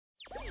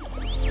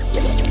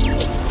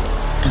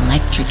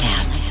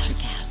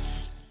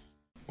Electrocast.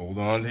 Hold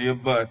on to your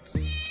butts.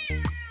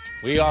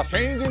 We are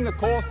changing the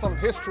course of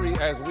history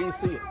as we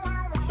see it.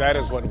 That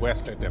is what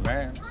Wesley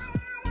demands.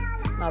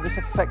 Now, this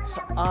affects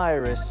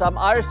Iris.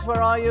 Iris,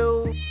 where are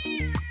you?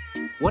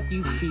 What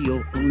you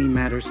feel only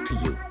matters to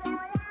you.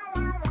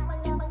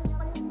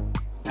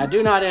 I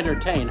do not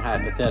entertain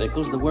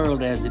hypotheticals. The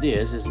world as it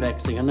is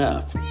vexing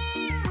enough.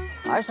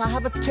 Iris, I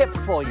have a tip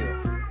for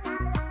you.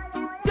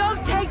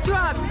 Don't take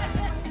drugs!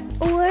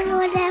 Or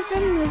Whatever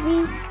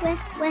Movies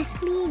with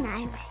Wesley and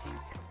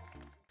Iris.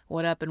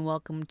 What up and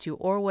welcome to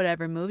Or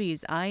Whatever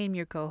Movies. I am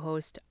your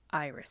co-host,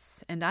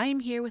 Iris, and I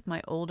am here with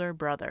my older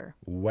brother,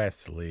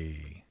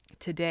 Wesley.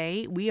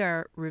 Today, we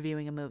are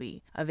reviewing a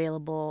movie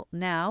available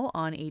now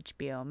on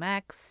HBO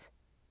Max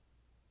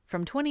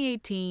from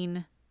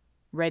 2018,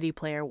 Ready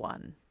Player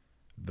One.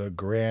 The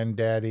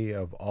granddaddy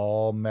of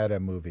all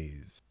meta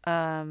movies.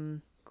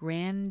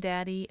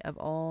 Granddaddy of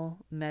all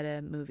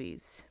meta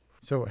movies.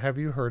 So have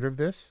you heard of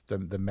this, the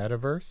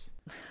metaverse?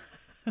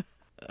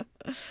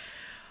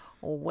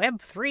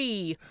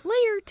 Web3,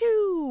 Layer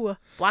 2,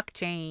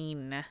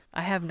 blockchain.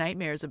 I have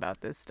nightmares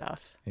about this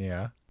stuff.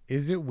 Yeah.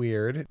 Is it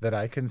weird that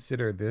I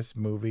consider this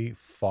movie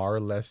far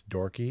less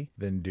dorky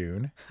than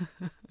Dune?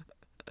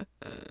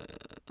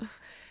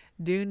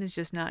 Dune is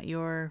just not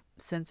your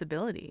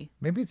sensibility.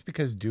 Maybe it's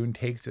because Dune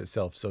takes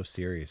itself so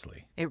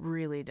seriously. It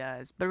really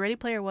does. But Ready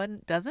Player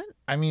One doesn't?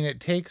 I mean, it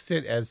takes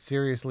it as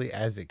seriously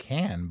as it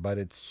can, but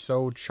it's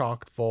so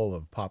chock full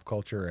of pop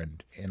culture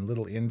and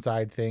little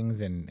inside things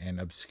and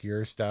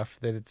obscure stuff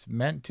that it's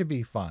meant to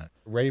be fun.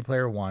 Ready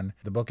Player One,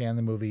 the book and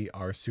the movie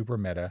are super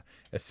meta,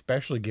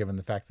 especially given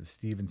the fact that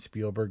Steven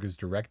Spielberg is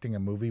directing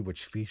a movie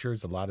which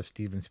features a lot of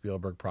Steven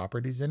Spielberg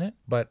properties in it.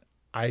 But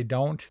I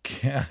don't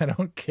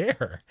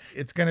care.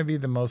 It's going to be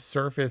the most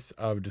surface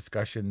of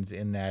discussions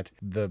in that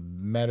the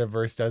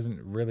metaverse doesn't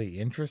really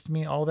interest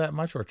me all that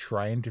much, or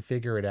trying to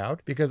figure it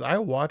out, because I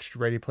watched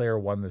Ready Player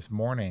One this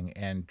morning,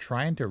 and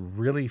trying to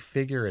really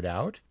figure it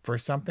out for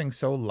something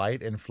so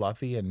light and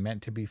fluffy and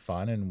meant to be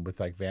fun and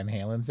with like Van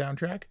Halen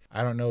soundtrack,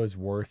 I don't know is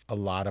worth a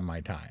lot of my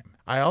time.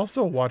 I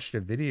also watched a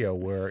video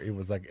where it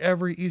was like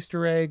every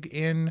Easter egg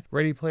in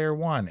Ready Player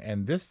One,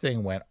 and this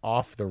thing went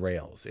off the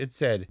rails. It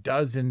said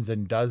dozens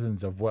and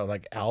dozens of what,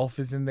 like Alf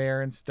is in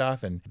there and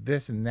stuff and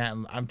this and that.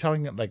 And I'm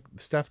telling you, like,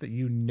 stuff that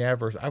you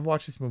never... I've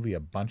watched this movie a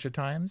bunch of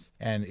times,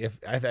 and if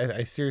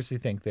I seriously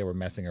think they were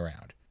messing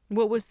around.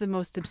 What was the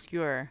most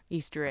obscure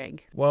Easter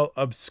egg? Well,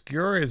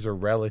 obscure is a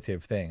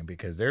relative thing,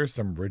 because there's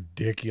some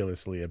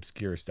ridiculously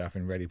obscure stuff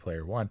in Ready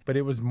Player One, but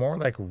it was more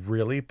like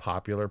really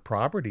popular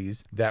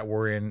properties that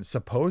were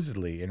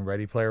supposedly in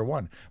Ready Player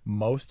One.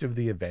 Most of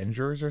the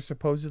Avengers are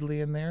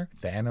supposedly in there.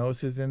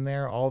 Thanos is in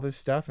there, all this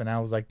stuff. And I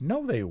was like,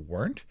 no, they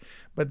weren't.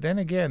 But then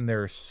again,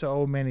 there are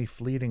so many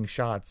fleeting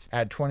shots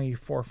at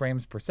 24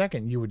 frames per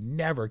second. You would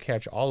never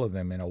catch all of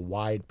them in a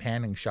wide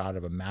panning shot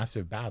of a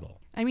massive battle.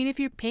 I mean, if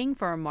you're paying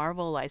for a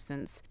Marvel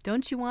license,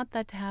 don't you want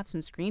that to have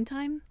some screen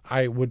time?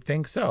 I would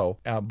think so.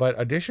 But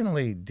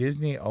additionally,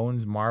 Disney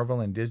owns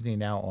Marvel and Disney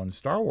now owns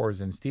Star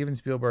Wars. And Steven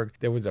Spielberg,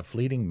 there was a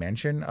fleeting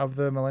mention of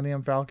the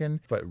Millennium Falcon,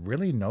 but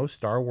really no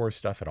Star Wars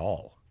stuff at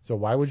all. So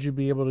why would you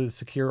be able to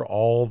secure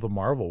all the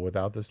Marvel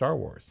without the Star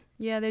Wars?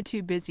 Yeah, they're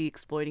too busy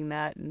exploiting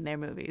that in their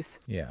movies.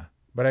 Yeah.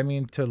 But I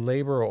mean, to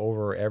labor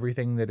over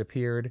everything that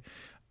appeared...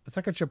 It's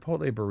like a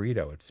Chipotle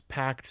burrito. It's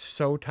packed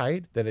so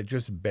tight that it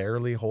just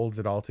barely holds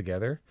it all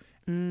together.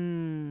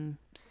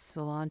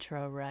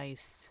 Cilantro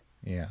rice.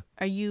 Yeah.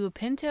 Are you a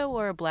pinto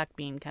or a black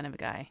bean kind of a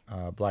guy?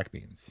 Black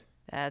beans.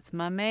 That's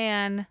my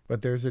man.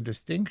 But there's a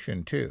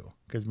distinction, too,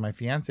 because my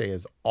fiance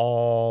is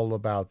all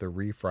about the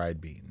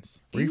refried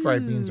beans.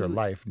 Refried beans are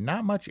life,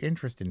 not much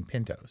interest in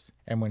pintos.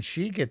 And when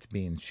she gets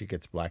beans, she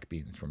gets black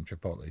beans from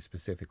Chipotle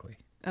specifically.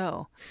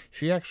 Oh.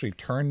 She actually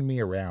turned me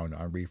around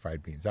on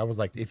refried beans. I was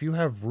like, if you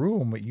have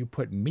room, you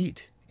put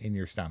meat in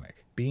your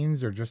stomach.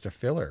 Beans are just a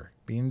filler.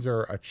 Beans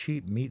are a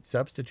cheap meat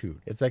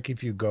substitute. It's like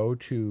if you go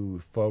to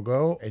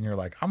Fogo and you're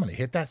like, I'm going to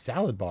hit that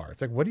salad bar. It's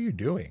like, what are you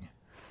doing?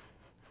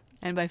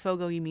 And by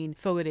Fogo, you mean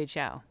Fogo de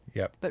Chao.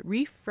 Yep. But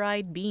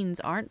refried beans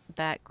aren't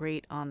that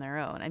great on their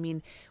own. I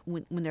mean,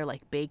 when they're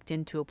like baked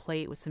into a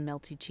plate with some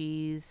melty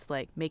cheese,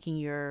 like making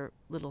your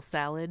little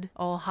salad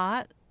all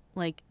hot,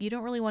 like you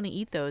don't really want to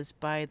eat those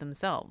by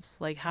themselves.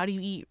 Like, how do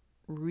you eat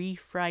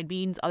refried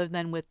beans other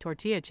than with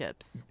tortilla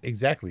chips?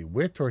 Exactly,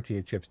 with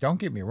tortilla chips. Don't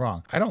get me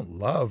wrong. I don't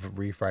love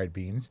refried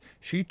beans.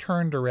 She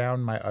turned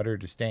around my utter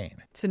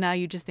disdain. So now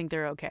you just think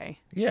they're okay?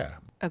 Yeah.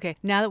 Okay,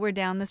 now that we're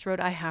down this road,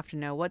 I have to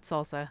know, what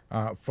salsa?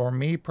 For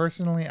me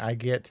personally, I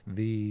get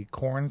the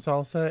corn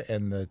salsa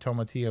and the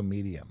tomatillo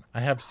medium.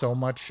 I have so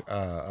much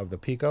of the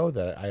pico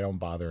that I don't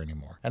bother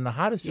anymore. And the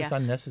hot is just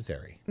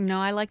unnecessary.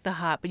 No, I like the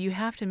hot, but you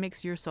have to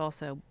mix your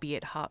salsa, be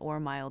it hot or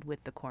mild,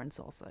 with the corn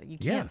salsa. You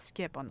can't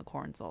skip on the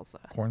corn salsa.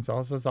 Corn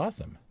salsa is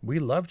awesome. We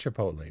love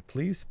Chipotle.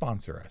 Please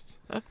sponsor us.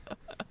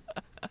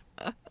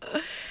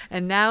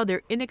 And now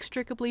they're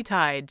inextricably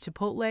tied,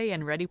 Chipotle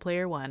and Ready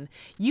Player One.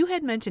 You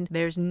had mentioned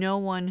there's no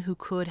one who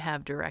could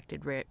have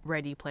directed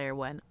Ready Player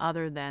One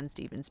other than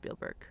Steven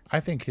Spielberg. I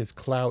think his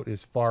clout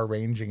is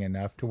far-ranging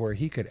enough to where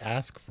he could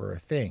ask for a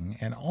thing,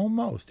 and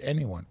almost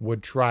anyone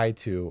would try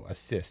to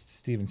assist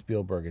Steven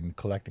Spielberg in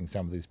collecting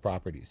some of these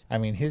properties. I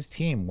mean, his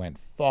team went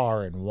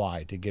far and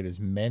wide to get as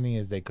many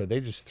as they could. They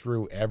just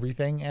threw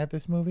everything at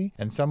this movie,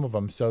 and some of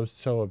them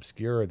so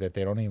obscure that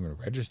they don't even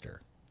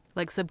register.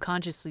 Like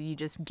subconsciously, you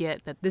just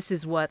get that this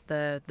is what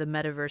the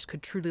metaverse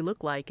could truly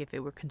look like if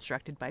it were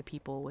constructed by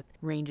people with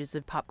ranges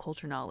of pop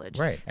culture knowledge.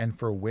 Right. And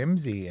for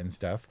whimsy and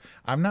stuff,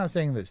 I'm not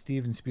saying that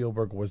Steven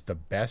Spielberg was the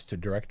best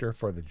director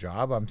for the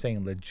job. I'm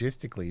saying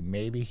logistically,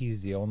 maybe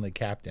he's the only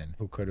captain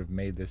who could have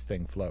made this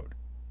thing float.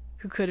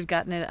 Who could have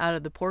gotten it out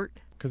of the port?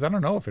 Because I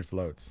don't know if it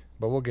floats,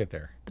 but we'll get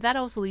there. But that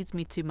also leads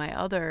me to my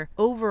other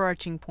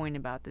overarching point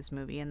about this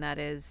movie, and that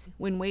is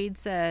when Wade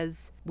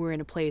says we're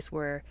in a place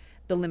where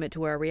the limit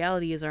to our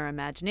reality is our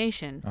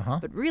imagination,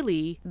 but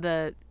really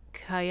the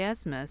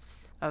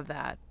chiasmus of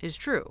that is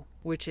true,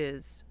 which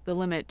is the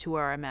limit to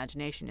our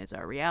imagination is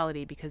our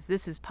reality, because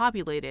this is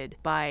populated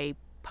by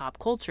pop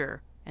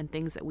culture and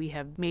things that we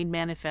have made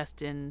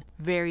manifest in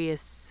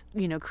various,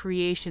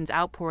 creations,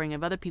 outpouring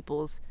of other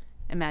people's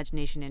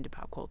imagination into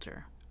pop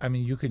culture. I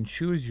mean, you can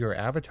choose your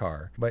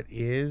avatar, but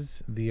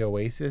is the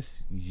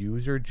Oasis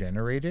user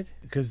generated?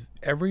 Because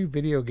every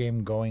video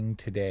game going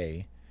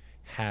today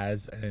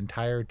has an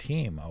entire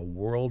team, a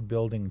world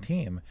building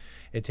team.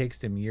 It takes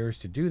them years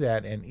to do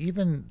that, and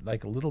even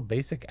like little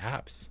basic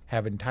apps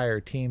have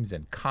entire teams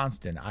and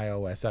constant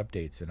iOS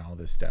updates and all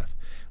this stuff.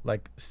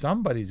 Like,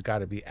 somebody's got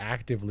to be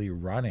actively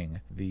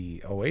running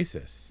the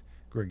Oasis.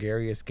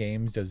 Gregarious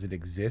Games, does it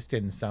exist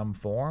in some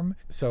form?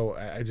 So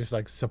I just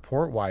like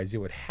support wise, it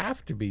would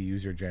have to be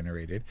user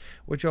generated,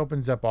 which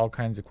opens up all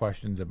kinds of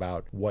questions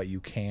about what you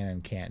can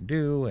and can't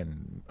do,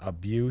 and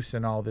abuse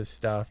and all this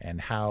stuff, and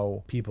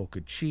how people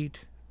could cheat.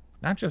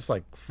 Not just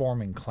like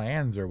forming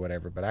clans or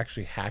whatever, but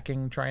actually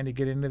hacking, trying to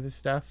get into this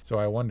stuff. So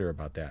I wonder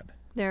about that.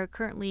 There are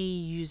currently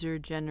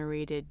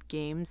user-generated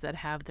games that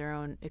have their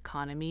own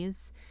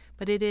economies,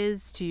 but it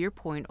is, to your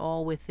point,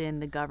 all within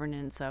the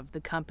governance of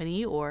the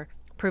company or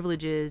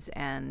privileges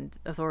and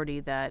authority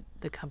that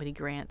the company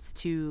grants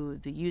to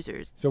the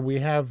users. So we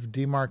have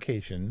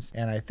demarcations,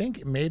 and I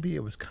think maybe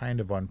it was kind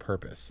of on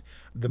purpose.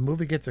 The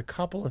movie gets a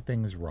couple of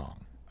things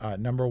wrong.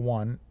 Number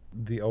one,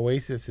 the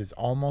Oasis is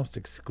almost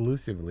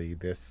exclusively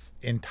this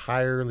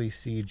entirely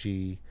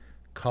CG,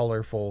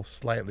 colorful,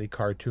 slightly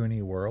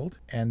cartoony world,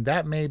 and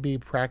that may be,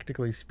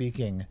 practically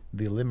speaking,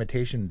 the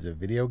limitations of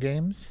video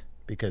games,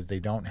 because they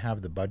don't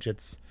have the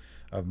budgets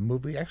of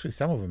movie. Actually,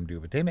 some of them do,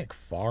 but they make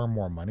far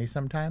more money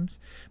sometimes.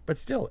 But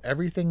still,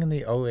 everything in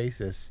the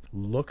Oasis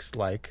looks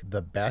like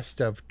the best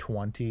of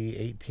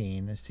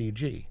 2018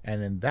 CG.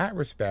 And in that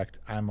respect,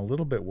 I'm a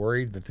little bit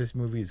worried that this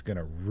movie is going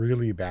to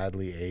really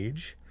badly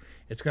age.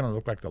 It's going to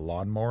look like the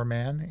Lawnmower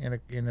Man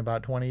in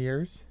about 20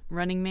 years.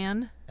 Running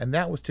Man. And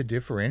that was to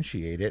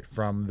differentiate it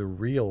from the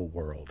real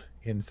world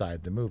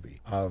inside the movie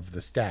of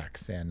the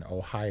Stacks and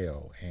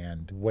Ohio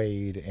and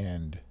Wade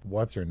and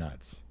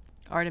what's-her-nuts.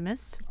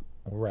 Artemis.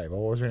 Right. What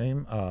was her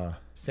name?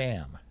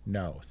 Sam.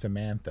 No,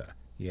 Samantha.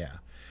 Yeah.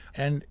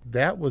 And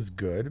that was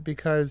good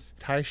because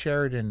Ty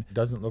Sheridan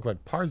doesn't look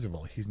like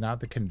Parzival. He's not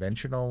the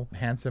conventional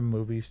handsome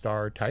movie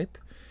star type.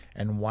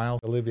 And while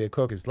Olivia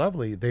Cooke is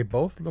lovely, they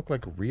both look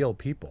like real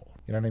people.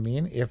 You know what I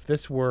mean? If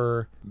this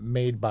were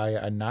made by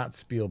a not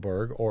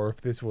Spielberg, or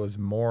if this was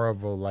more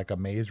of a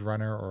Maze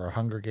Runner or a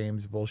Hunger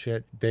Games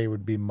bullshit, they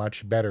would be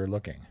much better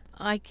looking.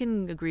 I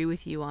can agree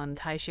with you on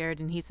Ty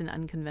Sheridan. He's an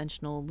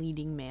unconventional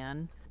leading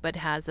man, but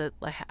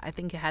I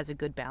think it has a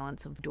good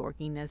balance of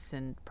dorkiness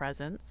and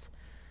presence.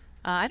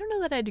 I don't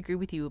know that I'd agree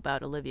with you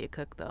about Olivia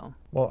Cooke, though.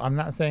 Well, I'm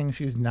not saying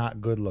she's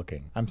not good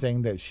looking. I'm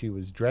saying that she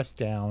was dressed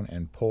down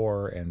and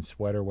poor and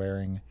sweater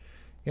wearing.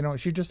 You know,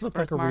 she just looked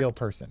like a real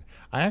person.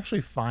 I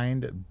actually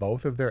find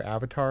both of their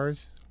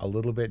avatars a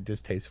little bit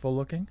distasteful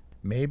looking.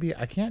 Maybe,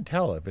 I can't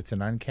tell if it's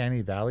an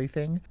Uncanny Valley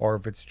thing or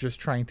if it's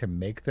just trying to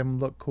make them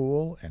look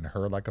cool and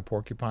her like a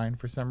porcupine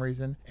for some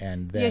reason.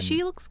 And then, yeah,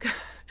 she looks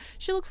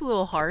a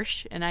little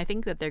harsh, and I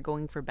think that they're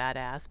going for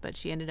badass, but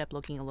she ended up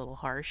looking a little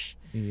harsh.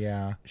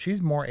 Yeah,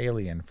 she's more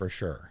alien for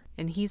sure.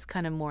 And he's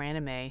kind of more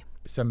anime.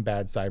 Some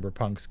bad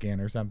cyberpunk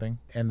skin or something.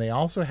 And they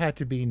also had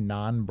to be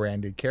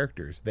non-branded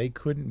characters. They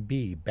couldn't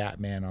be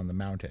Batman on the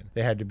Mountain.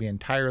 They had to be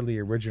entirely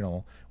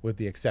original, with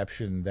the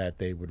exception that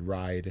they would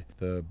ride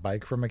the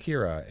bike from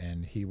Akira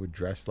and he would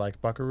dress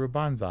like Buckaroo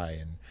Banzai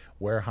and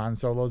wear Han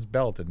Solo's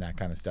belt and that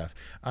kind of stuff.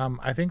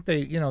 I think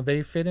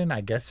they fit in,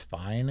 I guess,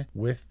 fine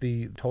with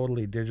the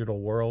totally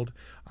digital world.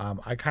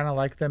 I kind of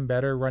like them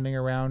better running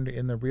around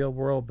in the real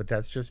world, but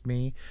that's just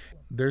me.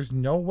 There's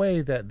no way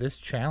that this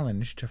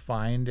challenge to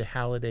find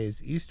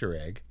Halliday's Easter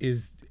egg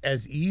is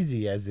as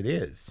easy as it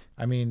is.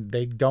 I mean,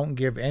 they don't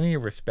give any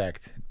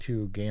respect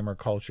to gamer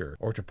culture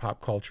or to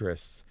pop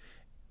culturists.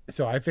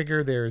 So I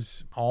figure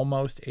there's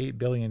almost 8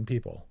 billion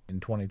people in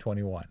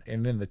 2021.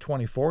 And in the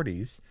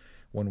 2040s,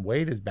 when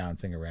Wade is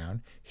bouncing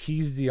around,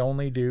 he's the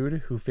only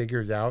dude who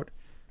figures out,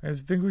 I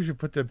just think we should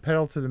put the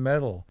pedal to the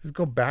metal. Just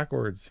go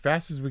backwards as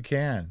fast as we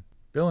can.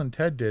 Bill and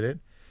Ted did it,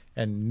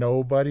 and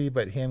nobody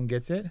but him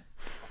gets it.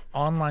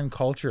 Online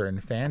culture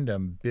and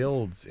fandom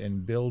builds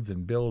and builds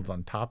and builds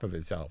on top of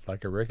itself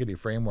like a rickety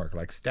framework,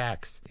 like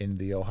stacks in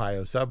the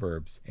Ohio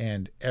suburbs,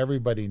 and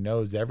everybody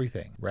knows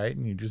everything, right?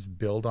 And you just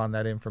build on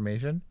that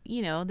information.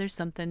 You know, there's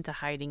something to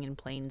hiding in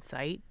plain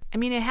sight. I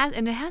mean, it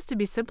has to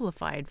be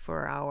simplified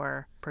for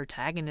our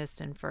protagonist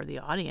and for the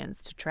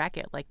audience to track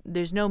it. Like,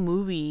 there's no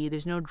movie,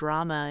 there's no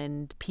drama,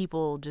 and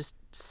people just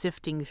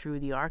sifting through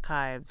the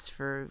archives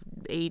for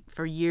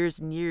years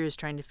and years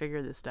trying to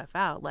figure this stuff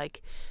out.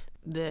 Like,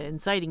 the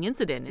inciting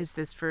incident is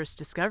this first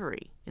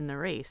discovery in the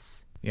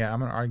race. Yeah, I'm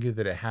going to argue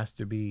that it has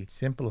to be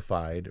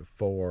simplified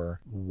for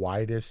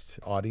widest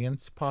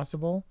audience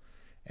possible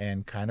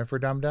and kind of for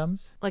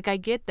dum-dums. Like, I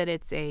get that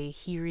it's a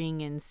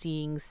hearing and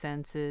seeing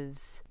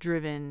senses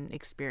driven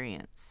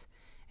experience,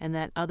 and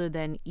that other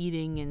than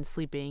eating and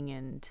sleeping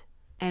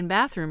and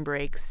bathroom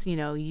breaks, you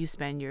know, you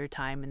spend your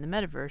time in the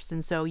metaverse,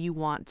 and so you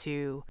want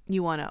to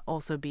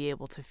also be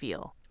able to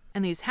feel.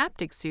 And these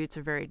haptic suits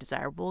are very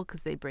desirable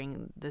because they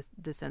bring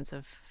the sense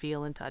of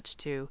feel and touch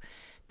to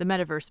the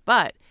metaverse.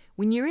 But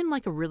when you're in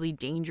like a really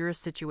dangerous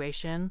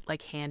situation,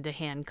 like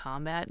hand-to-hand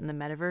combat in the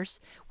metaverse,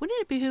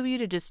 wouldn't it behoove you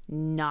to just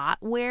not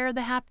wear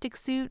the haptic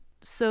suit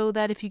so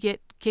that if you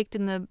get kicked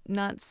in the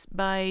nuts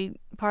by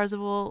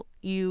Parzival,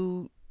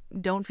 you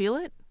don't feel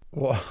it?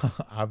 Well,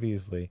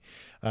 obviously,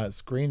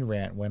 Screen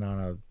Rant went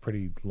on a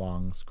pretty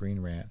long screen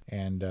rant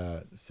and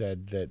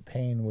said that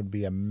pain would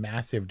be a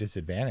massive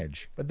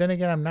disadvantage. But then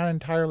again, I'm not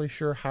entirely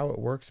sure how it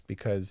works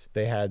because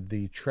they had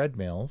the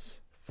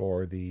treadmills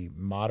for the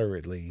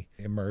moderately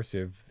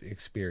immersive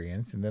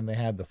experience, and then they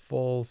had the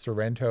full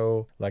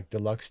Sorrento, like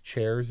deluxe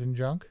chairs and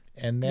junk.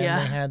 And then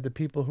they had the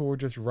people who were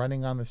just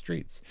running on the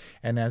streets.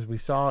 And as we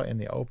saw in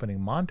the opening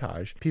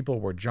montage, people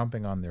were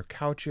jumping on their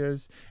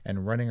couches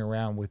and running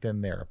around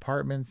within their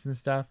apartments and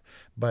stuff.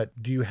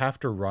 But do you have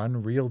to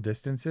run real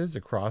distances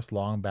across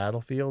long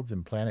battlefields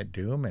in Planet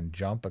Doom and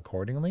jump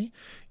accordingly?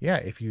 Yeah,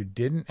 if you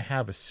didn't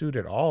have a suit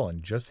at all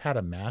and just had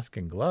a mask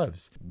and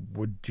gloves,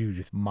 would you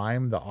just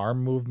mime the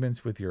arm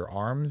movements with your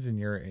arms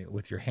and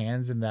with your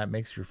hands, and that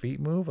makes your feet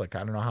move? Like, I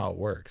don't know how it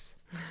works.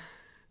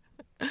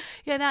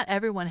 Yeah, not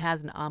everyone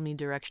has an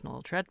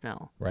omnidirectional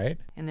treadmill. Right.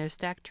 In their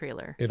stack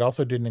trailer. It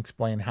also didn't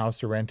explain how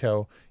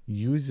Sorrento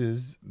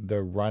uses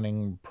the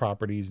running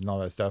properties and all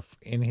that stuff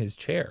in his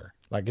chair.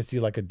 Like, is he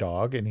like a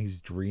dog and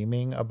he's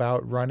dreaming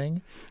about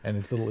running and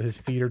his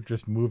feet are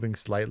just moving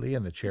slightly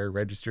and the chair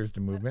registers the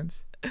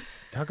movements?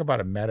 Talk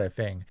about a meta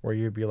thing where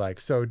you'd be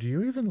like, so do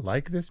you even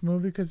like this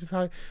movie? Because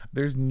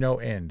there's no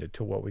end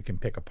to what we can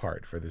pick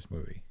apart for this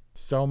movie.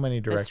 So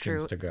many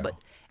directions to go. But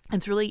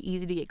it's really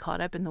easy to get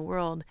caught up in the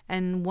world.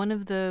 And one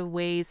of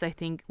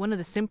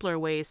the simpler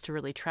ways to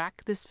really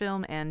track this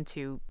film and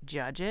to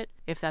judge it,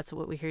 if that's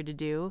what we're here to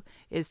do,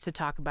 is to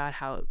talk about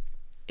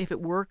if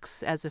it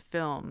works as a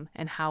film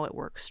and how it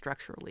works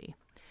structurally.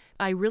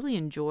 I really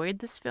enjoyed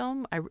this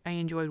film. I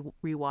enjoyed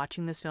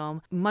rewatching this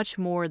film much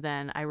more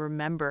than I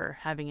remember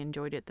having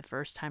enjoyed it the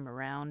first time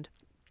around.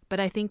 But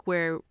I think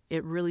where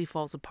it really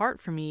falls apart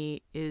for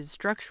me is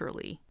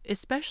structurally,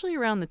 especially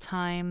around the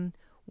time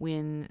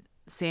when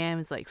Sam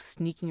is like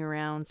sneaking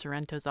around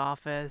Sorrento's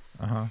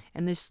office,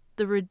 and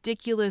the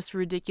ridiculous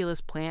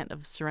plant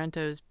of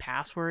Sorrento's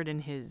password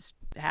in his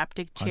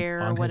haptic chair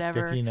on or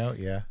whatever. His sticky note,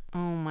 yeah.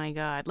 Oh my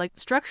God! Like,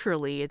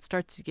 structurally, it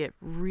starts to get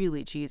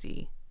really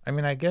cheesy. I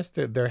mean, I guess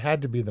there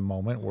had to be the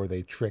moment where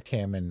they trick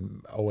him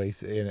and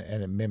Oasis,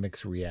 and it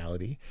mimics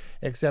reality,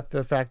 except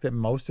the fact that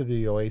most of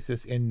the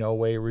Oasis in no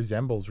way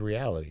resembles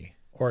reality.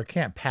 Or it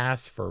can't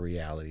pass for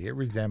reality. It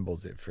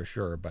resembles it for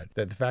sure, but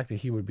the fact that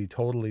he would be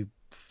totally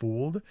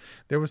fooled.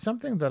 There was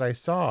something that I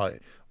saw,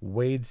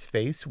 Wade's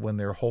face when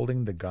they're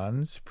holding the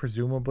guns,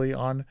 presumably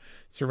on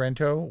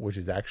Sorrento, which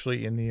is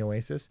actually in the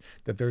Oasis,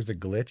 that there's a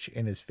glitch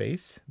in his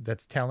face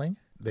that's telling.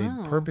 They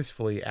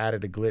purposefully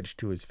added a glitch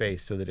to his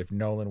face so that if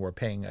Nolan were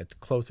paying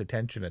close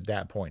attention at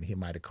that point, he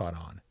might have caught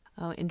on.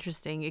 Oh,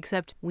 interesting.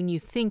 Except when you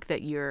think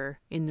that you're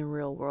in the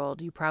real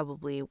world, you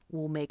probably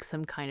will make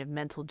some kind of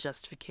mental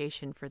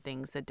justification for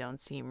things that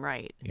don't seem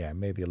right. Yeah,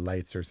 maybe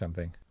lights or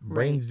something.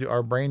 Right.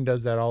 Our brain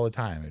does that all the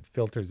time. It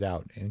filters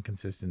out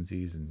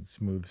inconsistencies and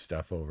smooths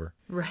stuff over.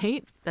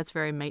 Right? That's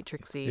very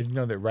matrixy. Did you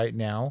know that right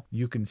now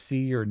you can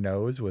see your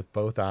nose with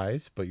both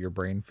eyes, but your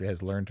brain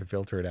has learned to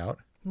filter it out?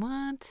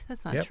 What?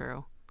 That's not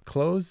true.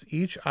 Close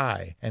each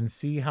eye and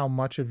see how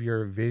much of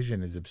your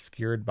vision is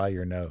obscured by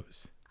your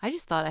nose. I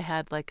just thought I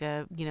had like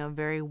a,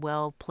 very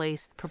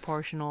well-placed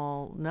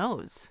proportional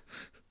nose.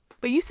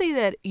 But you say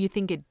that you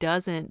think it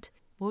doesn't,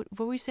 what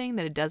were we saying,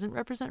 that it doesn't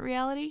represent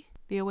reality,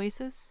 the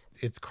Oasis?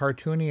 It's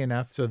cartoony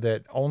enough so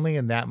that only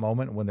in that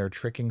moment when they're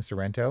tricking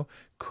Sorrento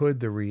could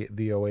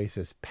the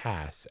Oasis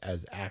pass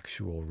as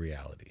actual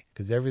reality.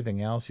 Because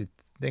everything else, you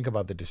think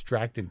about the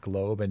distracted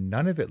globe and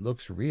none of it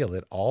looks real.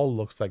 It all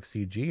looks like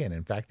CG. And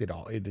in fact,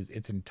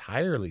 it's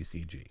entirely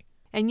CG.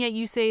 And yet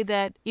you say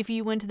that if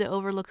you went to the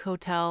Overlook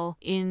Hotel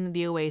in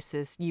the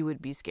Oasis, you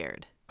would be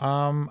scared.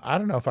 I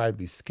don't know if I'd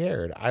be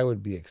scared. I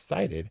would be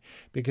excited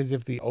because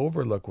if the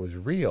Overlook was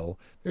real,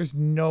 there's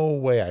no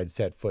way I'd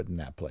set foot in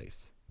that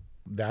place.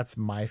 That's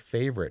my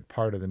favorite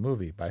part of the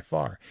movie by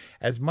far.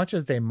 As much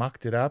as they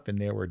mucked it up and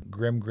there were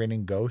grim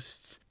grinning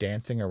ghosts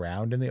dancing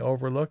around in the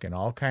Overlook and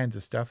all kinds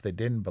of stuff that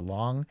didn't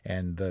belong,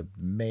 and the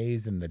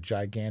maze and the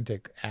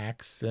gigantic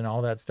axe and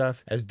all that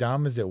stuff, as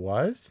dumb as it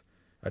was,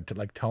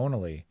 like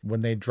tonally, when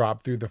they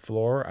dropped through the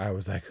floor, I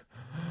was like,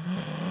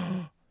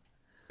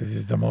 this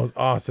is the most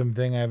awesome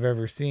thing I've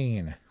ever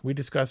seen. We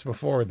discussed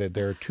before that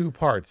there are two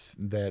parts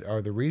that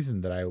are the reason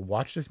that I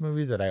watched this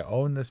movie, that I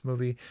own this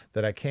movie,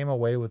 that I came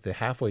away with a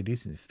halfway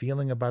decent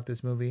feeling about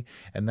this movie,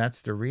 and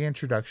that's the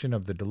reintroduction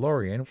of the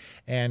DeLorean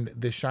and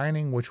The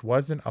Shining, which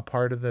wasn't a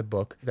part of the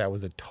book. That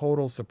was a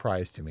total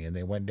surprise to me, and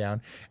they went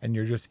down, and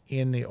you're just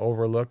in the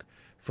Overlook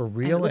for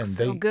real. And it looks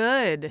so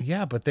good.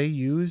 Yeah, but they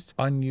used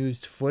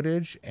unused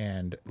footage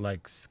and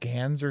like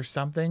scans or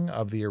something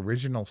of the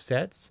original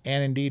sets,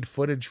 and indeed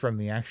footage from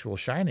the actual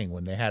Shining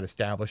when they had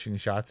establishing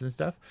shots and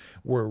stuff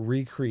were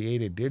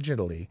recreated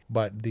digitally,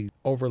 but the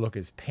Overlook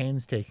is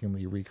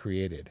painstakingly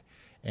recreated.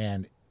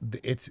 And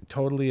it's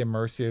totally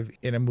immersive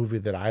in a movie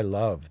that I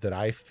love, that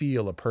I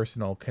feel a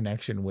personal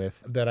connection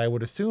with, that I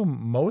would assume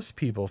most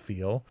people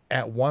feel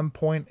at one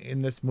point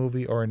in this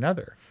movie or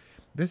another.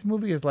 This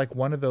movie is like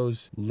one of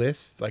those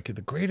lists, like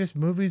the greatest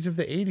movies of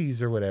the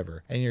 80s or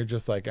whatever. And you're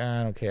just like,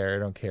 I don't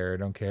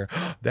care.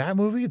 That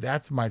movie,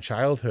 that's my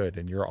childhood.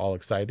 And you're all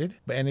excited.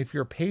 And if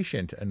you're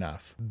patient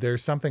enough,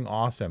 there's something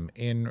awesome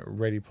in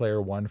Ready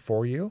Player One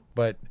for you.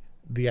 But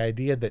the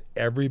idea that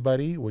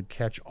everybody would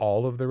catch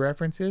all of the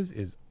references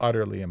is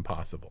utterly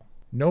impossible.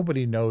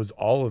 Nobody knows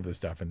all of the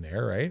stuff in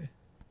there, right?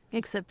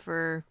 Except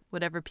for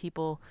whatever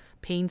people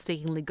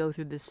painstakingly go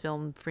through this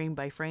film frame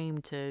by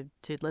frame to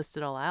list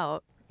it all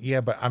out. Yeah,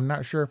 but I'm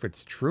not sure if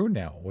it's true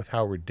now with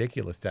how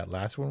ridiculous that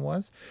last one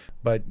was.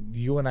 But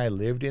you and I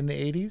lived in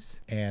the 80s,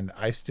 and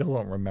I still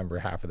don't remember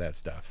half of that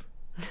stuff.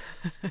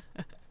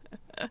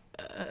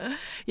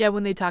 Yeah,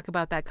 when they talk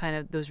about that kind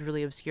of those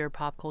really obscure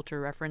pop culture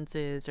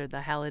references, or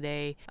the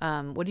Halliday,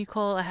 what do you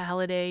call a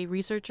Halliday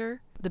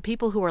researcher? The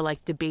people who are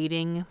like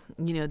debating,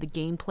 the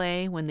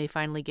gameplay when they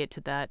finally get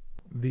to that.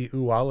 The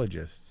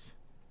oologists.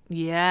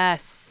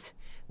 Yes.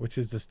 Which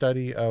is the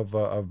study of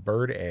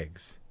bird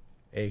eggs,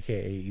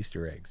 aka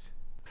Easter eggs.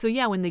 So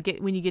yeah, when you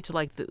get to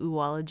like the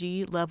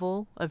oology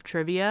level of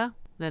trivia,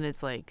 then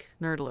it's like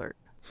nerd alert.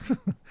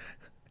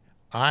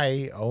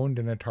 I owned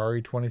an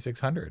Atari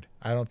 2600.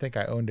 I don't think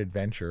I owned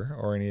Adventure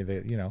or any of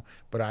the,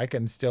 but I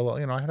can still,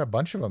 I had a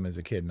bunch of them as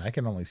a kid, and I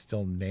can only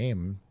still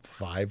name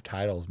 5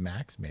 titles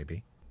max,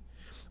 maybe.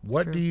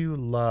 What do you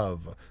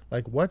love?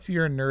 Like, what's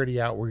your nerdy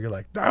out where you're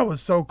like, that was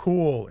so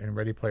cool in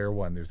Ready Player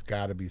One? There's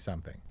got to be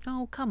something.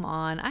 Oh, come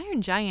on.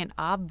 Iron Giant,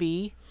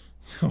 obvi.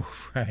 Oh,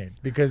 right.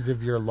 Because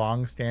of your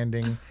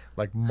long-standing,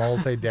 like,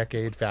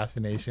 multi-decade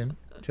fascination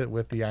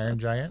with the Iron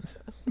Giant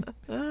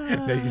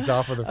that you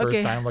saw for the first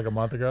time like a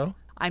month ago.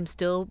 I'm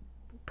still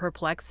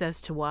perplexed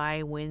as to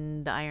why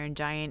when the Iron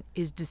Giant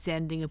is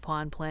descending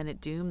upon Planet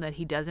Doom that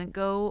he doesn't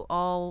go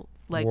all,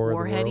 like,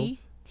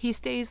 warheady. He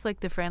stays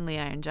like the friendly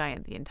Iron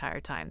Giant the entire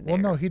time there.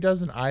 Well, no, he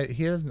does an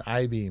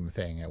I-beam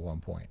thing at one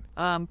point.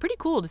 Pretty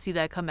cool to see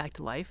that come back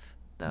to life,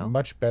 though.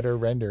 Much better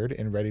rendered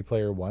in Ready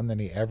Player One than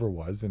he ever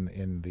was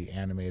in the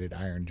animated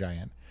Iron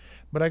Giant.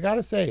 But I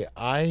gotta say,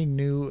 I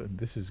knew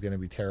this is going to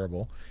be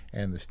terrible,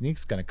 and the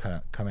sneak's going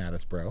to come at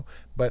us, bro.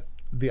 But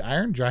the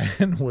Iron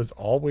Giant was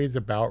always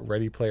about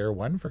Ready Player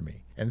One for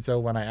me. And so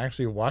when I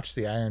actually watched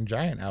the Iron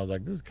Giant, I was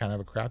like, this is kind of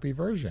a crappy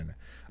version,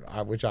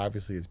 which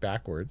obviously is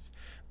backwards.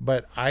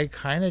 But I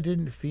kind of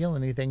didn't feel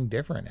anything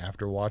different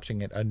after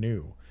watching it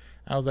anew.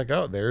 I was like,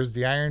 oh, there's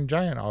the Iron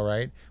Giant, all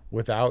right,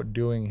 without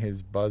doing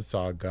his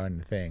buzzsaw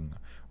gun thing,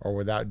 or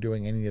without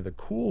doing any of the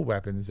cool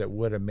weapons that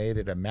would have made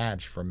it a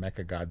match for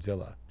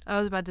Mechagodzilla. I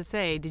was about to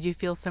say, did you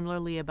feel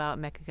similarly about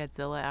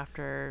Mechagodzilla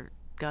after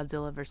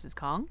Godzilla vs.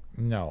 Kong?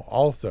 No,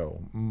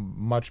 also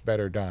much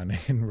better done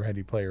in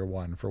Ready Player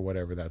One for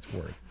whatever that's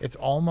worth. It's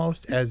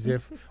almost as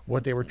if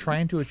what they were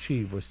trying to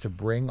achieve was to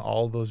bring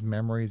all those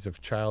memories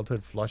of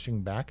childhood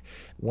flushing back,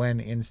 when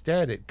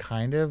instead it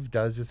kind of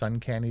does this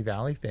uncanny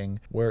valley thing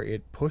where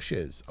it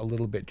pushes a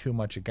little bit too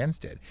much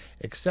against it,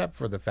 except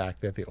for the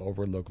fact that the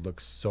Overlook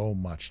looks so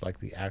much like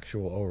the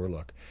actual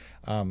Overlook.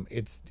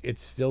 It's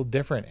still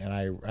different,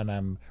 and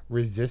I'm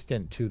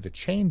resistant to the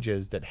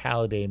changes that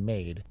Halliday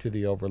made to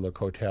the Overlook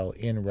Hotel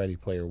in Ready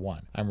Player One.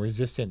 I'm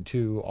resistant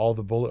to all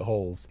the bullet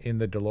holes in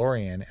the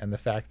DeLorean and the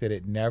fact that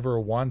it never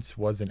once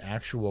was an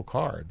actual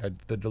car.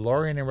 That the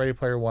DeLorean in Ready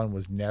Player One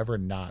was never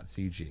not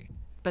CG.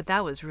 But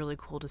that was really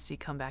cool to see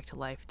come back to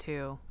life,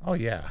 too. Oh,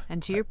 yeah.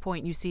 And to your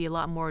point, you see a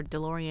lot more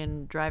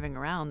DeLorean driving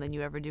around than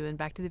you ever do in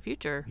Back to the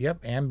Future. Yep,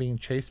 and being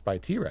chased by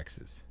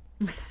T-Rexes.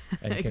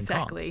 And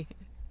exactly.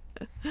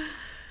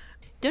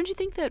 Don't you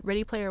think that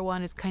Ready Player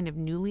One is kind of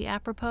newly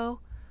apropos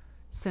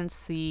since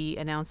the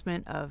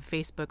announcement of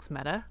Facebook's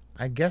Meta?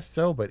 I guess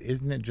so, but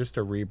isn't it just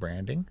a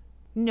rebranding?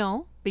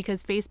 No,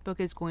 because Facebook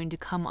is going to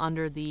come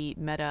under the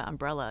Meta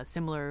umbrella,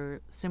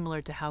 similar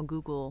to how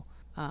Google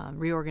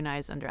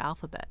reorganized under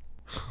Alphabet.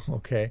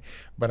 Okay,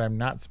 but I'm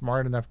not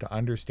smart enough to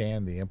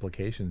understand the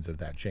implications of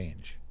that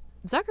change.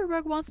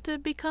 Zuckerberg wants to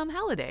become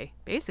Halliday,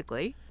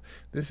 basically.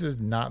 This is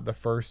not the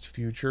first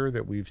future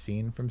that we've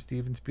seen from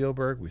Steven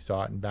Spielberg. We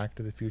saw it in Back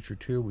to the Future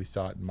 2. We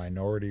saw it in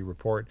Minority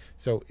Report.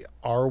 So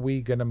are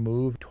we going to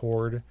move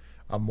toward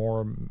a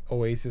more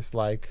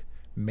Oasis-like,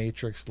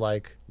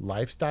 Matrix-like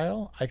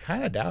lifestyle? I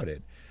kind of doubt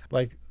it.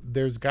 Like,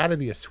 there's got to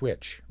be a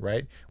switch,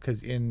 right?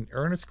 Because in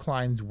Ernest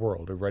Cline's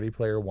world of Ready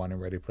Player One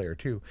and Ready Player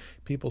Two,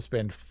 people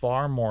spend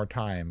far more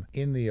time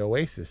in the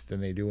Oasis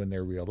than they do in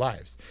their real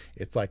lives.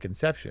 It's like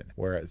Inception,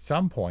 where at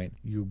some point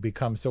you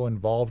become so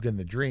involved in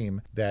the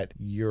dream that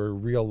your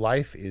real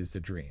life is the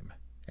dream,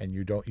 and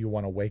you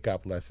want to wake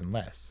up less and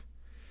less,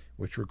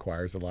 which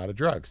requires a lot of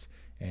drugs.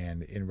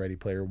 And in Ready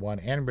Player One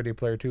and Ready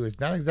Player Two is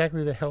not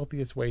exactly the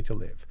healthiest way to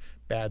live.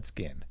 Bad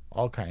skin,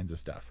 all kinds of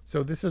stuff.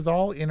 So this is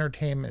all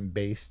entertainment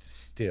based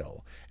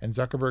still. And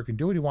Zuckerberg can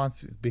do what he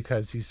wants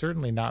because he's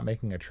certainly not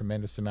making a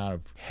tremendous amount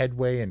of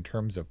headway in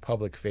terms of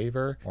public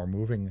favor or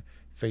moving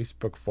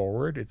Facebook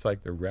forward. It's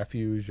like the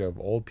refuge of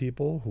old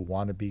people who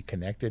want to be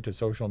connected to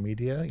social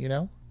media, you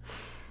know?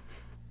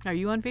 Are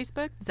you on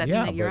Facebook? Does that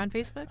mean that you're on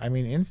Facebook? I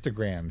mean,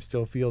 Instagram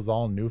still feels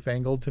all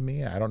newfangled to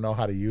me. I don't know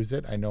how to use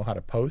it. I know how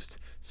to post.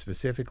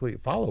 Specifically,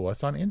 follow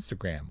us on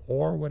Instagram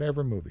or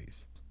whatever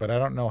movies. But I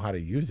don't know how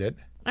to use it.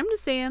 I'm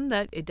just saying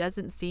that it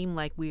doesn't seem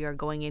like we are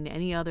going in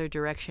any other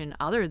direction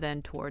other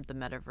than toward the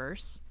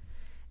metaverse.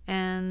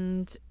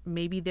 And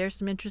maybe there's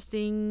some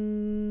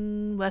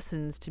interesting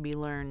lessons to be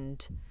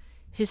learned,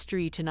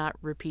 history to not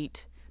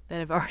repeat that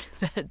have already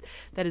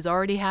that has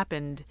already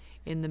happened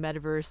in the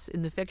metaverse,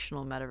 in the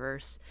fictional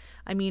metaverse.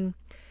 I mean,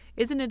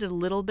 isn't it a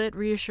little bit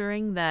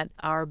reassuring that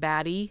our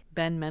baddie,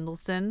 Ben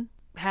Mendelsohn,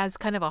 has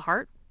kind of a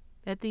heart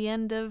at the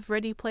end of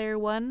Ready Player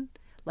One?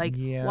 Like,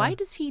 Why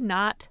does he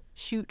not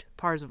shoot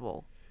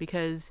Parzival?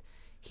 Because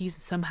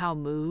he's somehow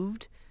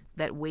moved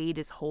that Wade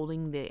is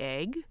holding the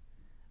egg?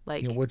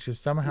 Like, which is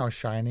somehow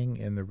shining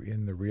in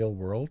the real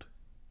world.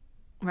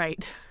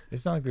 Right.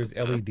 It's not like there's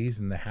LEDs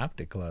in the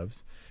haptic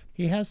gloves.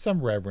 He has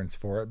some reverence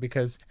for it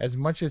because as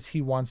much as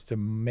he wants to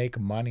make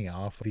money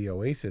off the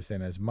Oasis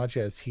and as much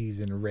as he's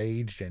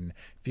enraged and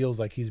feels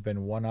like he's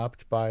been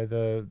one-upped by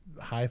the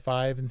high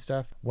five and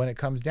stuff, when it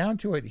comes down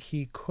to it,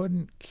 he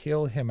couldn't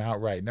kill him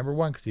outright. Number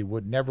one, because he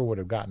never would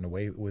have gotten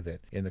away with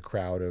it in the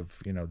crowd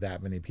of,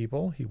 that many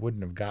people. He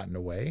wouldn't have gotten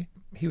away.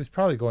 He was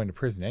probably going to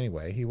prison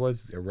anyway. He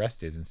was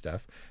arrested and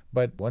stuff.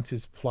 But once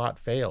his plot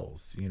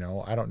fails,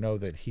 I don't know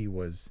that he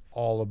was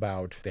all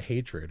about the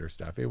hatred or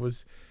stuff. It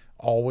was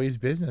always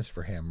business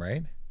for him,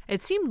 right?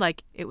 It seemed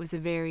like it was a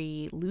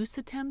very loose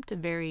attempt, a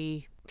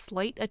very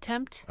slight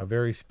attempt. A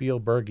very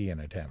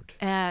Spielbergian attempt.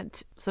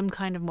 At some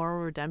kind of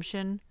moral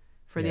redemption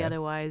for the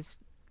otherwise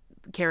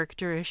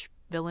character-ish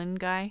villain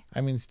guy.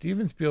 I mean,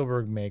 Steven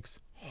Spielberg makes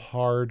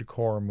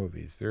hardcore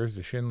movies. There's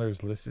the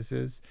Schindler's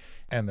Lists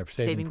and the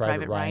Saving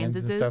Private Ryan's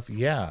and stuff.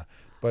 Yeah.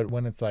 But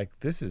when it's like,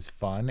 this is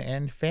fun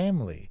and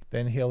family,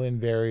 then he'll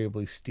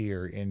invariably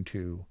steer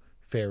into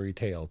fairy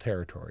tale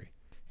territory.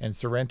 And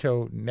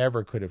Sorrento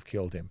never could have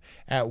killed him.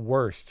 At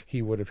worst,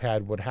 he would have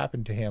had what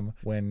happened to him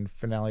when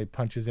Finale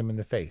punches him in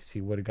the face.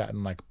 He would have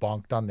gotten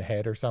bonked on the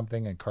head or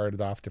something and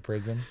carted off to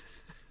prison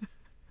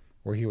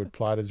where he would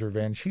plot his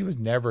revenge. He was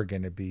never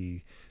going to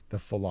be the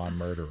full-on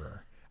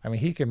murderer. I mean,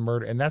 he can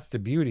murder, and that's the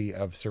beauty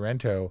of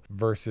Sorrento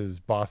versus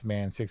Boss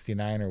Man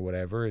 69 or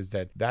whatever, is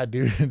that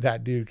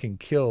dude can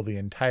kill the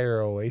entire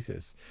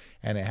Oasis,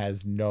 and it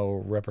has no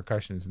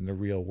repercussions in the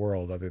real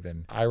world other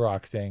than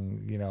IROC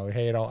saying,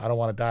 hey, I don't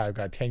want to die. I've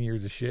got 10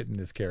 years of shit in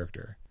this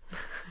character.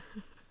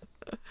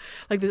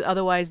 Like there's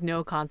otherwise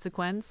no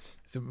consequence.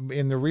 So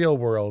in the real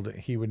world,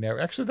 he would never.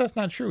 Actually, that's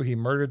not true. He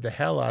murdered the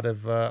hell out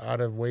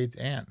of Wade's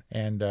aunt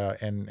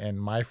and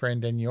my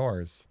friend and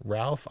yours,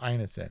 Ralph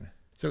Ineson.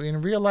 So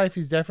in real life,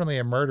 he's definitely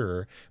a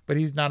murderer, but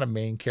he's not a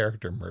main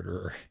character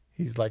murderer.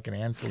 He's like an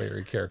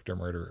ancillary character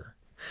murderer.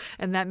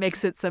 And that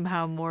makes it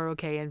somehow more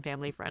okay and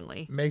family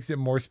friendly. Makes it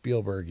more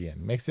Spielbergian.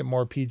 Makes it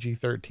more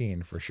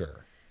PG-13 for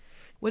sure.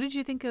 What did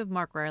you think of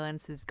Mark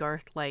Rylance's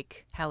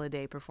Garth-like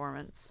Halliday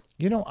performance?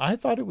 I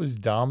thought it was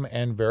dumb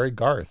and very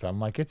Garth. I'm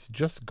like, it's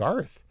just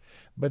Garth.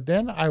 But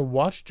then I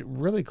watched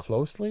really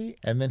closely,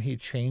 and then he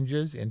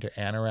changes into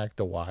Anorak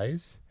the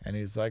Wise, and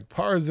he's like,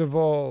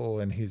 Parzival,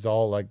 and he's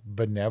all like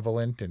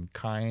benevolent and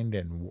kind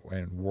and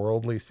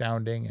worldly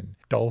sounding and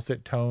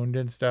dulcet toned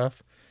and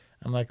stuff.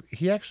 I'm like,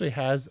 he actually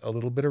has a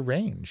little bit of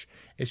range.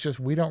 It's just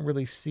we don't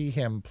really see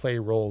him play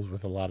roles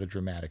with a lot of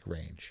dramatic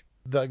range.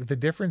 The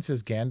difference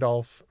is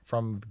Gandalf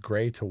from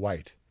gray to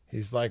white.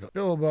 He's like,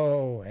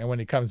 Bilbo. And when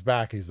he comes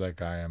back, he's like,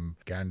 I am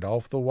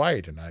Gandalf the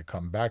White, and I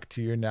come back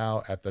to you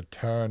now at the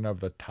turn of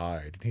the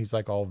tide. And he's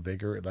like all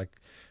vigor, like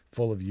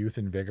full of youth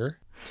and vigor.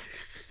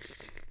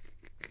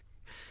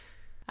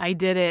 I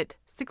did it.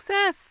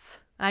 Success!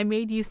 I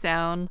made you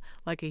sound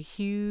like a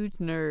huge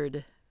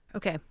nerd.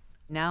 Okay,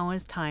 now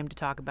is time to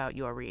talk about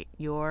your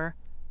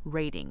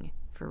rating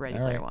for Ready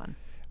Player One.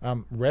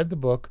 Read the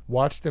book,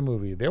 watched the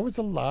movie. There was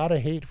a lot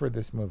of hate for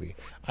this movie.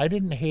 I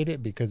didn't hate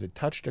it because it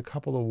touched a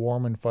couple of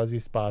warm and fuzzy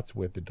spots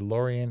with the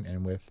DeLorean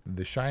and with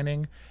The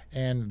Shining,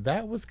 and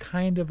that was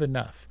kind of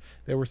enough.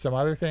 There were some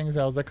other things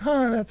I was like,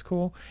 that's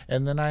cool.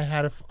 And then I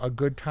had a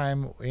good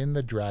time in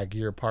the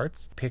draggier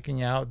parts,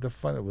 picking out the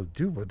fun. It was,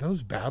 dude, were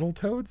those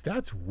Battletoads?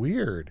 That's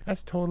weird.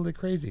 That's totally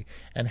crazy.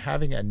 And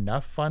having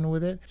enough fun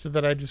with it so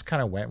that I just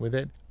kind of went with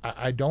it.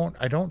 I don't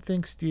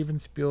think Steven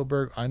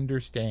Spielberg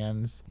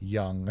understands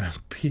young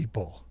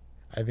people.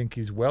 I think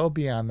he's well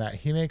beyond that.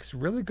 He makes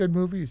really good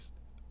movies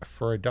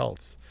for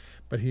adults,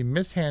 but he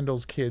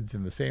mishandles kids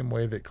in the same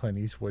way that Clint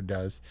Eastwood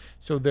does.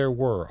 So there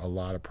were a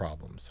lot of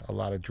problems, a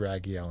lot of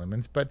draggy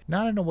elements, but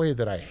not in a way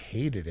that I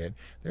hated it.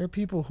 There are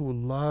people who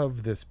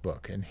love this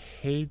book and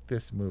hate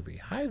this movie.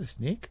 Hi, The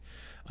Sneak.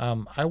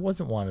 I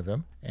wasn't one of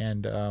them,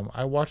 and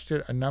I watched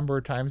it a number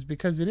of times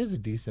because it is a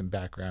decent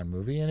background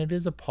movie, and it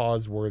is a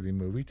pause-worthy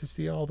movie to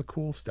see all the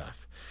cool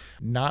stuff.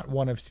 Not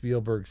one of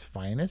Spielberg's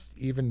finest,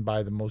 even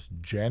by the most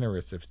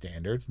generous of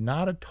standards.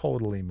 Not a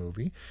totally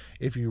movie.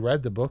 If you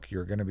read the book,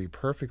 you're going to be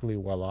perfectly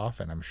well off,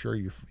 and I'm sure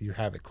you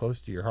have it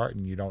close to your heart,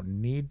 and you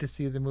don't need to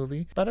see the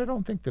movie, but I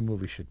don't think the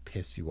movie should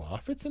piss you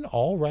off. It's an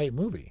all-right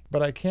movie,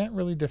 but I can't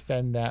really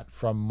defend that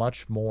from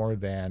much more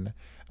than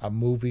a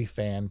movie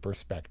fan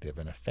perspective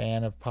and a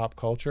fan of pop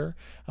culture.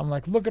 I'm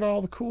like, look at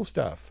all the cool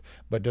stuff,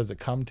 but does it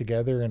come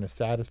together in a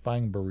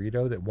satisfying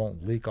burrito that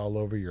won't leak all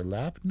over your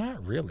lap?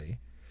 Not really,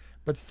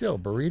 but still,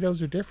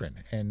 burritos are different,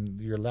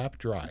 and your lap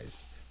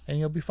dries, and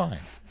you'll be fine.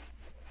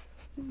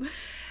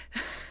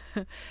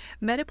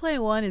 Metaplay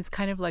 1 is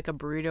kind of like a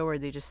burrito where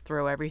they just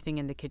throw everything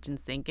in the kitchen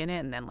sink in it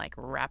and then like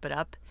wrap it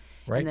up.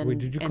 Right? Wait,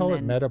 did you call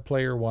it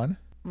Metaplayer 1?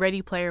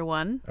 Ready Player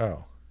 1.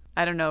 Oh.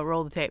 I don't know,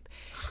 roll the tape.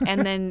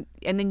 And then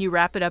you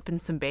wrap it up in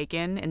some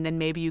bacon, and then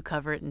maybe you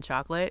cover it in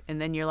chocolate,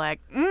 and then you're like,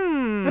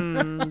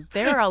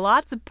 there are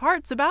lots of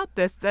parts about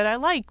this that I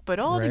like, but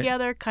all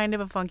together kind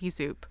of a funky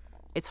soup.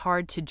 It's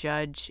hard to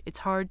judge. It's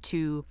hard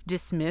to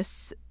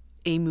dismiss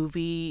a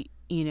movie,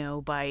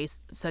 by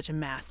such a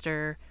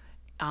master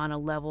on a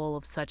level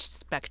of such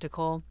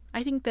spectacle.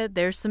 I think that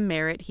there's some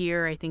merit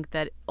here. I think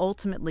that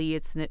ultimately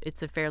it's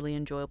a fairly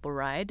enjoyable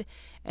ride,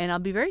 and I'll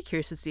be very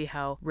curious to see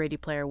how Ready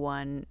Player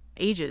One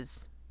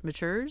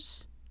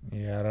matures.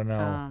 Yeah, I don't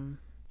know.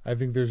 I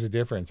think there's a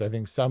difference. I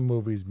think some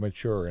movies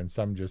mature and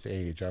some just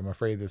age. I'm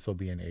afraid this will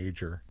be an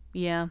ager.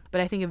 Yeah, but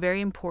I think a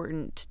very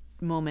important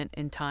moment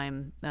in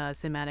time,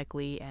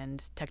 cinematically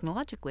and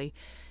technologically.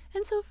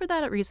 And so for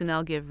that reason,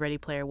 I'll give Ready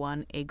Player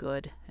One a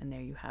good, and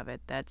there you have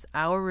it. That's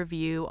our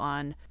review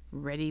on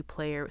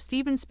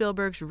Steven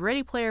Spielberg's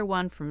Ready Player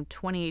One from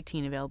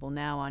 2018, available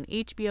now on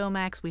HBO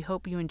Max. We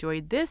hope you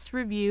enjoyed this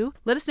review.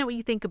 Let us know what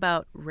you think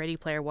about Ready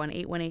Player One,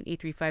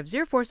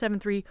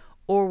 818-835-0473,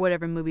 or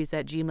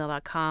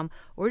whatevermovies@gmail.com,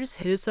 or just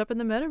hit us up in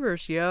the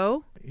metaverse,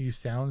 yo. You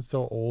sound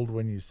so old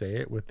when you say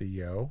it with the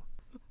yo.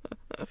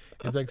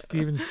 It's like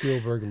Steven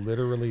Spielberg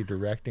literally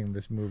directing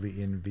this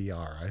movie in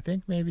VR. I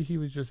think maybe he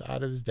was just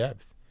out of his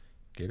depth.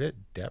 Get it?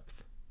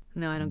 Depth?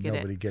 No, I don't get it.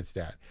 Nobody gets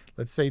that.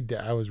 Let's say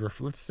I was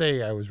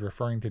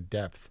referring to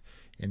depth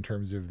in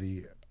terms of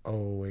the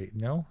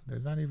no,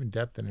 there's not even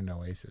depth in an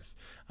Oasis.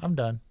 I'm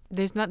done.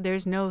 There's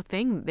no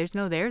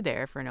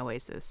there for an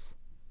Oasis.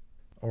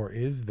 Or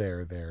is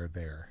there? There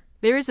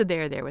is a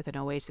there with an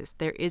Oasis.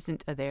 There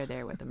isn't a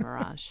there with a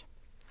Mirage.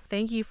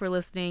 Thank you for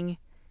listening,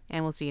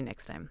 and we'll see you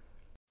next time.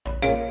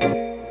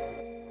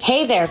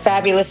 Hey there,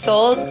 fabulous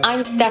souls.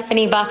 I'm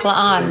Stephanie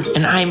Baklaan.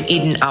 And I'm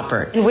Eden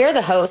Alpert. And we're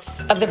the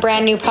hosts of the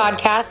brand new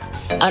podcast,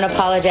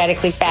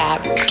 Unapologetically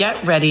Fab.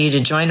 Get ready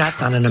to join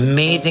us on an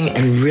amazing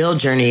and real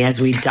journey as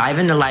we dive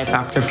into life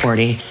after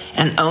 40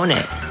 and own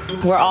it.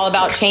 We're all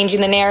about changing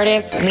the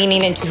narrative,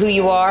 leaning into who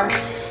you are,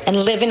 and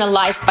living a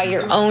life by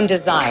your own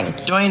design.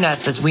 Join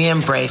us as we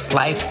embrace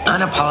life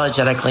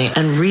unapologetically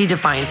and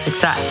redefine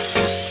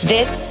success.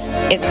 This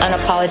is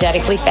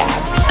Unapologetically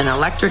Fab, an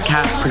Electric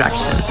Cast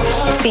production.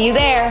 See you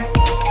there.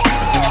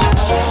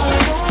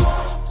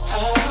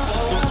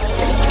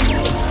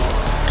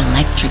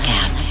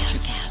 Electricast.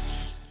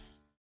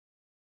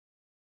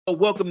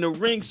 Welcome to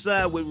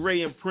Ringside with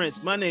Ray and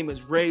Prince. My name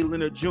is Ray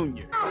Leonard Jr. Oh, is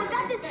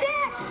that the set?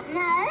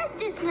 No,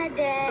 that's just my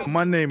dad.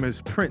 My name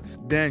is Prince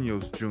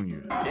Daniels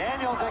Jr.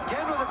 Daniels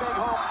again with a big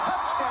home.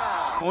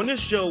 Touchdown. On this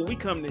show, we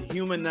come to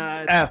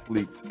humanize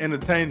athletes,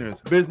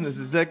 entertainers, business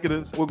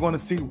executives. We're going to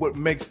see what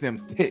makes them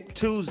tick.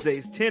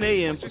 Tuesdays, 10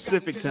 a.m.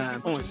 Pacific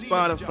time on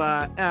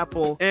Spotify,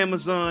 Apple,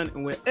 Amazon,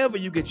 and wherever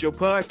you get your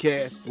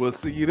podcasts. We'll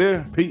see you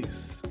there.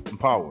 Peace and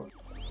power.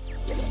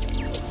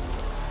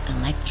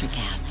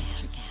 Electricast.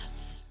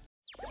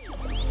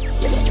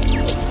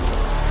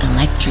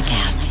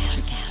 Electricast.